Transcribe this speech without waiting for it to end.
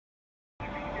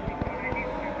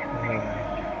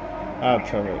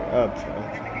আচ্ছা ভাই, আচ্ছা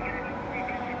আচ্ছা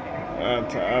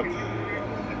আচ্ছা আচ্ছা।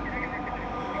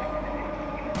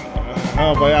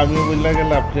 হ্যাঁ ভাই, আমি বুঝলা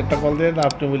গেলে আপনি একটা কল দিয়ে,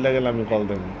 আপনি বুঝলা গেলে আমি কল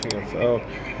দেবো, ঠিক আছে?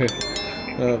 ওকে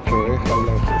ওকে ভাই,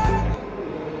 আল্লাহ হাফেজ।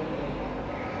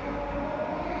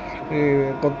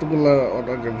 কতগুলা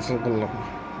অর্ডার ক্যান্সেল করলাম।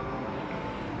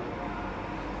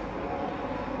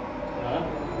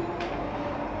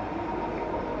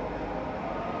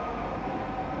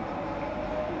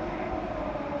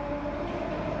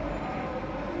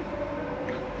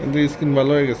 কিন্তু স্ক্রিন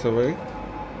ভালো হয়ে গেছে ভাই।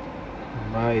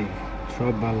 ভাই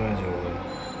সব ভালো হয়ে যাবে ভাই।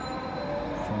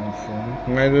 ফোন ফোন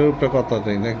মায়ের উপরে কথা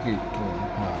দেয় নাকি?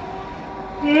 হ্যাঁ,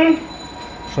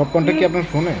 সব কন্ট্যাক্ট কি আপনার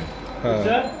ফোনে? হ্যাঁ।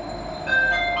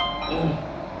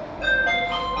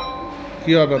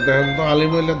 কি অর্ডার দেখেন তো, আলিম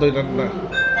হইলে দইটার না।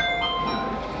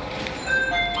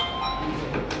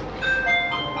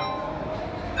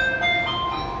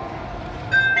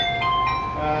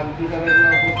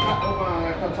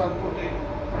 একটা চটপটি,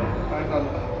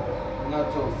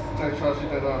 নাচোস 480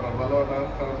 টাকা অর্ডার। ভালো অর্ডার,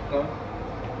 খারাপটা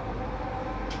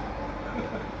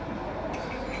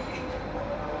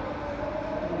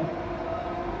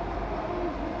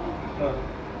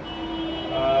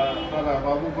দাদা।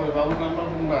 বাবু কই? বাবু নাম্বার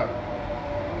কোনটা?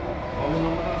 বাবু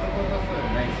নাম্বার আছে তোর কাছে?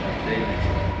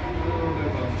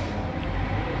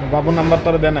 বাবুর নাম্বার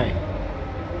তোর দেয় নাই?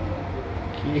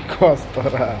 কি কস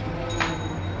তোরা?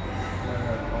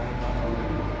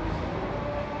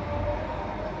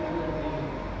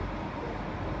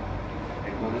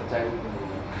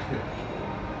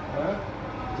 হ্যাঁ,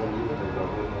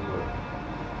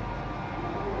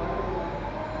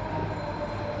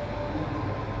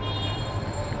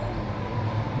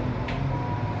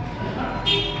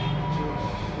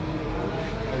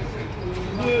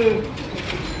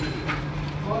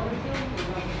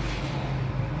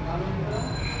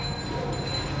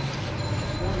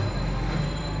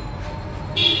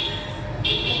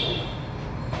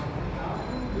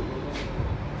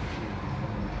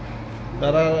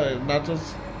 তারা নাচোস।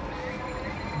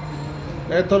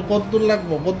 তোর কতদূর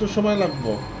লাগবো? কতদূর সময়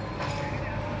লাগবো?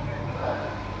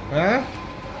 হ্যাঁ,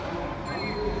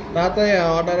 তাড়াতাড়ি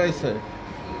অর্ডার আইছে।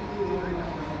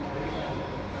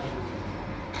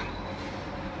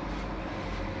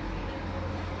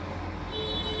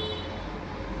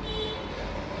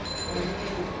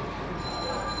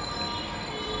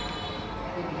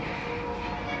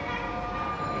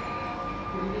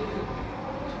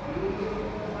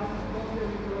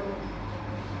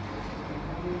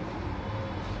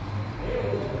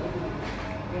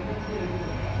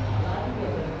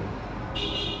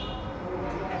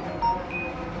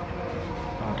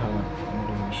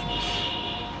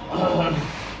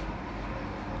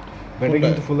 ব্যাটারি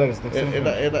কিন্তু ফুল হয়ে গেছে দেখছেন?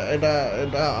 এটা এটা এটা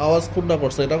এটা আওয়াজ কোনটা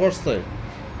করছে? এটা করছে?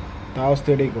 তাও তো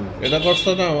এটাই করবো। এটা করছে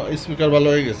না? স্পিকার ভালো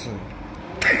হয়ে গেছে।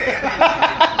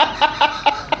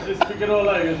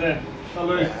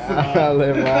 আরে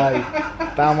ভাই,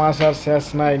 তামাশার শেষ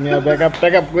নাই মিয়া। ব্যাকআপ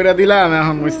ট্যাকআপ করে দিলাম,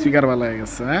 এখন স্পিকার ভালো হয়ে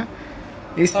গেছে। হ্যাঁ,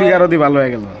 স্পিকারও দি ভালো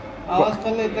হয়ে গেল। আওয়াজ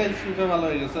করলে এটা স্পিকার ভালো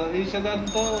হয়ে গেছে। এই সেটা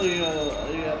তো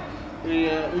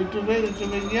ইউটিউবে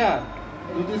গিয়া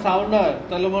যদি সাউন্ড হয়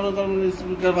তাহলে মনে করেন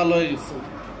স্পিকার ভালো হয়ে গেছে।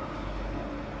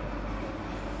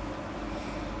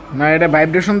 না, এটা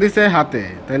ভাইব্রেশন দিছে হাতে,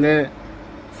 তাহলে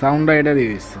সাউন্ডটা এটা দিয়ে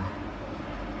দিচ্ছে।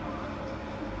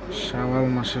 শাওয়াল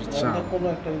মাসের চাল। কোনো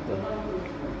একটা ভিতর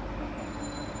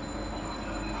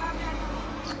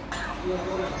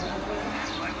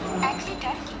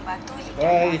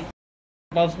এই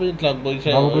 5 মিনিট লাগবে।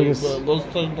 বাবু কই গেছে?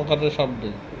 দোস্ত দোকানের সামনে।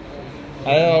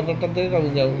 আয় অর্ডারটা দেখ, আমি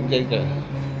যাই।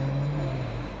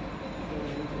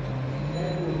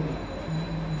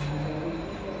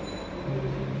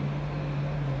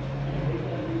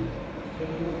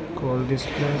 Call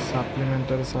display,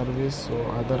 supplementary service, so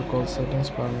other call settings,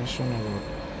 permission about.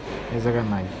 এই জায়গায়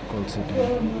নাই কল সেটিং।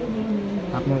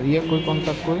 আপনার কই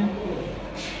কন্ট্যাক্ট কই?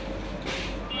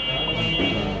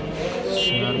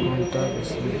 Share contact,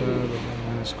 speaker,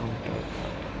 manage contact,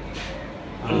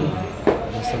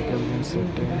 recycle বিন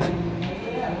সেটিংস,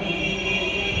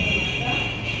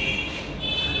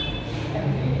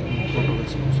 ফটো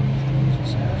এক্সপোজার।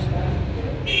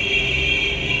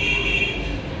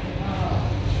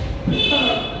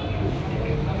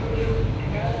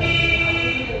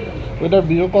 ওইটার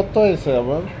বিয়ে কত হয়েছে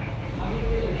আমার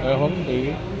এখন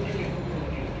দেখি।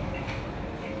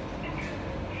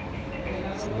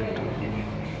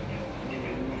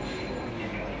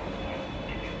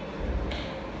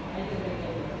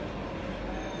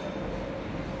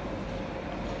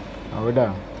 ওইটা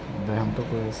দেখেন তো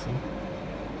করেছে।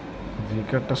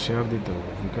 ভিকারটা শেয়ার দিতে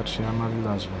হবে, ভিকার শেয়ার না দিলে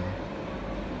আসবে না।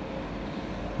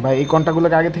 ভাই এই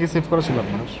কন্টাক্টগুলোকে আগে থেকে সেভ করা ছিল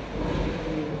আপনার?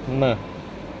 না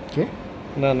কে?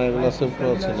 না না, এগুলো সেভ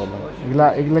করা ছিল না।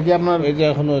 এগুলা কি আপনার এই যে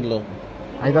এখন হইলো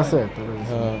আইতাছে?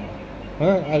 হ্যাঁ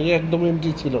হ্যাঁ, আগে একদম এমটি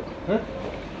ছিল। হ্যাঁ,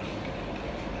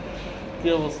 কি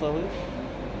অবস্থা ভাই?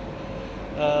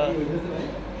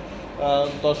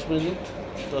 10 মিনিট,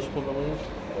 10-15 মিনিট।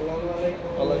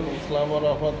 ওয়ালাইকুম আসসালাম ওয়া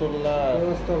রাহমাতুল্লাহ।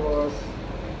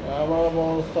 আমার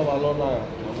অবস্থা ভালো না,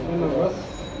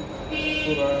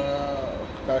 পুরা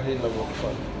কাহিল অবস্থা।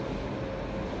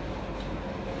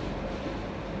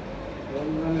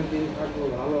 রমজানের দিন থাকবো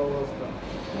ভালো অবস্থা।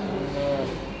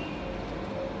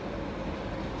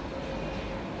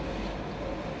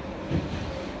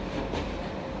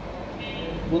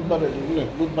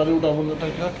 বুধবারে উঠা বলে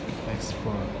টাকা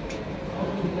এক্সপোর্ট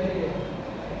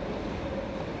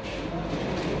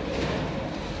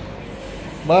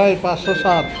ভাই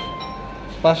 507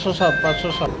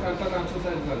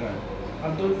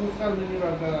 আর তোর ফুসকার মিনি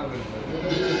বার্গার আছে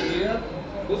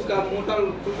ফুসকা মোটাল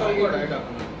গোড়া এটা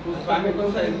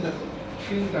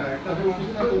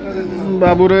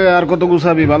বাবুরে আর কত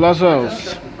গুছাবি? ভালো আছোস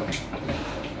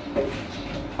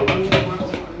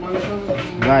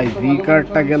ভাই? ভি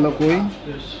কার্ডটা গেল কই?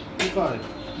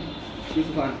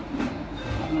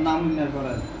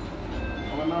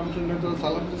 আমার নাম শুনলে তো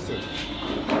সালাম দিচ্ছে।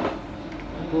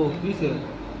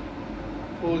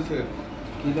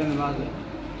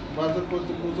 বাজার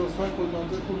করতে বুঝোস না, কোন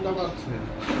বাজার কোনটা পাচ্ছে?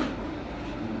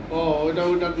 ও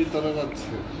ওইটার ভিতরে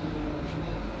যাচ্ছে।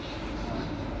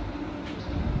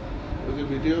 ওই যে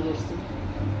ভিডিও করছে,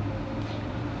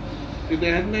 কি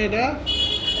দেখেন না? এটা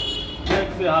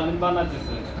দেখছে হালিম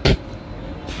বানাতেছে।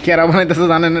 কেরা বানাইতেছে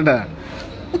জানেন এটা?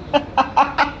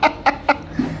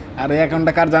 আরে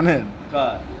অ্যাকাউন্টটা কার জানেন?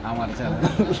 আমার চ্যানেল।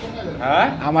 হ্যাঁ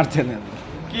আমার চ্যানেল।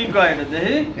 কি কয় এটা?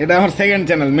 দেখি, এটা আমার সেকেন্ড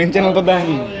চ্যানেল। মেইন চ্যানেল তো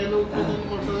দেখেন,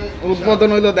 উদ্বোধন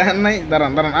হইলো দেখেন নাই?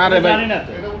 দাঁড়ান। আরে ভাই জানি না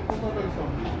তো।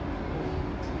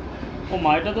 ও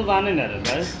মা, এটা তো জানি না রে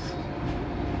ভাই।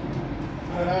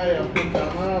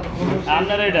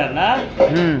 আপনার এটা না?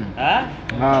 হ্যাঁ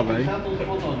হ্যাঁ ভাই,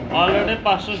 অলরেডি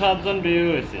 507 জন ভিউ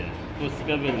হয়েছে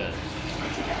ফুচকা বিলে।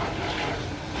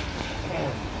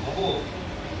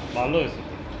 ভালো হয়েছে,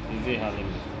 ইজি হালিম।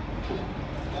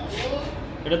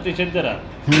 এটা 30 টাকা।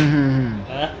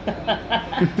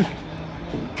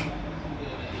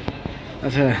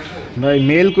 আচ্ছা ভাই,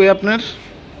 মেল কই আপনার?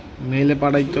 মেইলে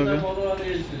পাঠাইতে হবে।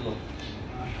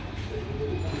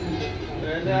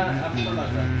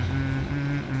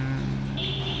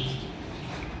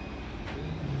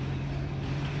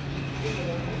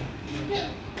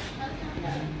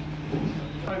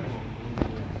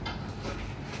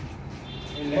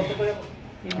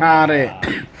 আরে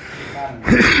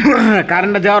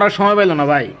কারেন্টটা যাওয়ার আর সময় পাইল না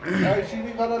ভাই।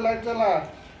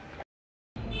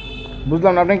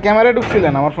 বুঝলাম না, আপনি ক্যামেরায়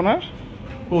ঢুকছিলেন আমার ফোনের?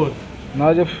 না,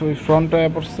 ওই যে ফ্রন্টটা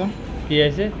পড়ছে। কি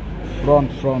আছে?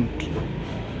 ফ্রন্ট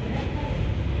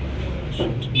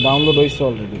ডাউনলোড হয়েছে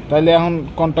অলরেডি। তাইলে এখন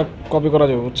কন্ট্যাক্ট কপি করা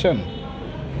যাবে, বুঝছেন?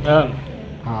 হ্যাঁ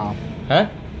হ্যাঁ,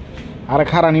 আরে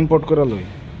খারান ইম্পোর্ট করে লই।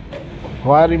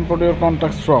 হোয়ার import your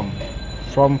contacts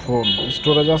from phone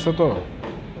storage আছে তো,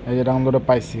 এই যে ডাউনলোডে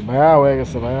পাইছি ভাইয়া, হয়ে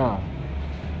গেছে ভাইয়া,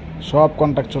 সব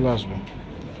কন্ট্যাক্ট চলে আসবে।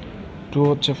 2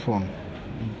 হচ্ছে ফোন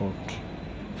ইম্পোর্ট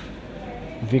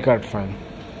ভিকার্ড ফাইল।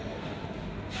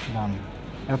 ডান,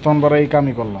 এতক্ষণ পরে এই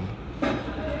কামই করলাম।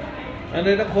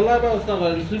 এটা খোলার ব্যবস্থা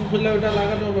করেন, সুইচ খুললে ওটা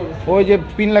লাগানোর ব্যবস্থা। ওই যে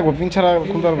পিন লাগবে, পিন ছাড়া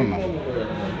খুলতে পারবেন না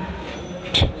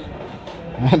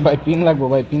ভাই। পিন লাগবে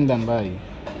ভাই, পিন দেন ভাই।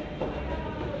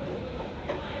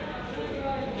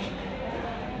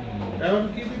 এখন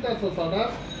কি দিতেছ সাদা?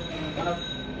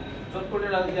 চটপটে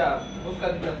লাগিয়া ফুসকা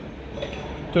দিতেছ।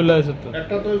 চলে আসে তো।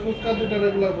 একটা তো ফুসকা, দুটো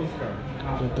রেগুলার ফুসকা।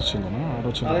 এটা ছিল না, আরো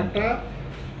ছিল। আরেকটা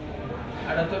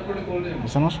চটপটে কোল্ড ড্রিঙ্ক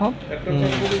আছে না সব? একটা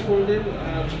চটপটে কোল্ড ড্রিঙ্ক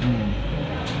আর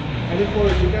আমি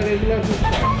পরে দুটো রেগুলার ফুসকা।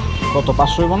 কত?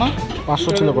 500 হইব না? 500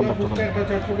 ছিল কন্ট্যাক্ট। একটা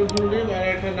চটপটে কোল্ড ড্রিঙ্ক আর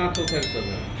একটা নাচো সাইজ।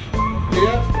 ঠিক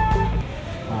আছে?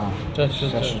 হ্যাঁ,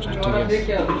 400 ঠিক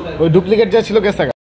আছে। ওই ডুপ্লিকেট যা ছিল গেছে।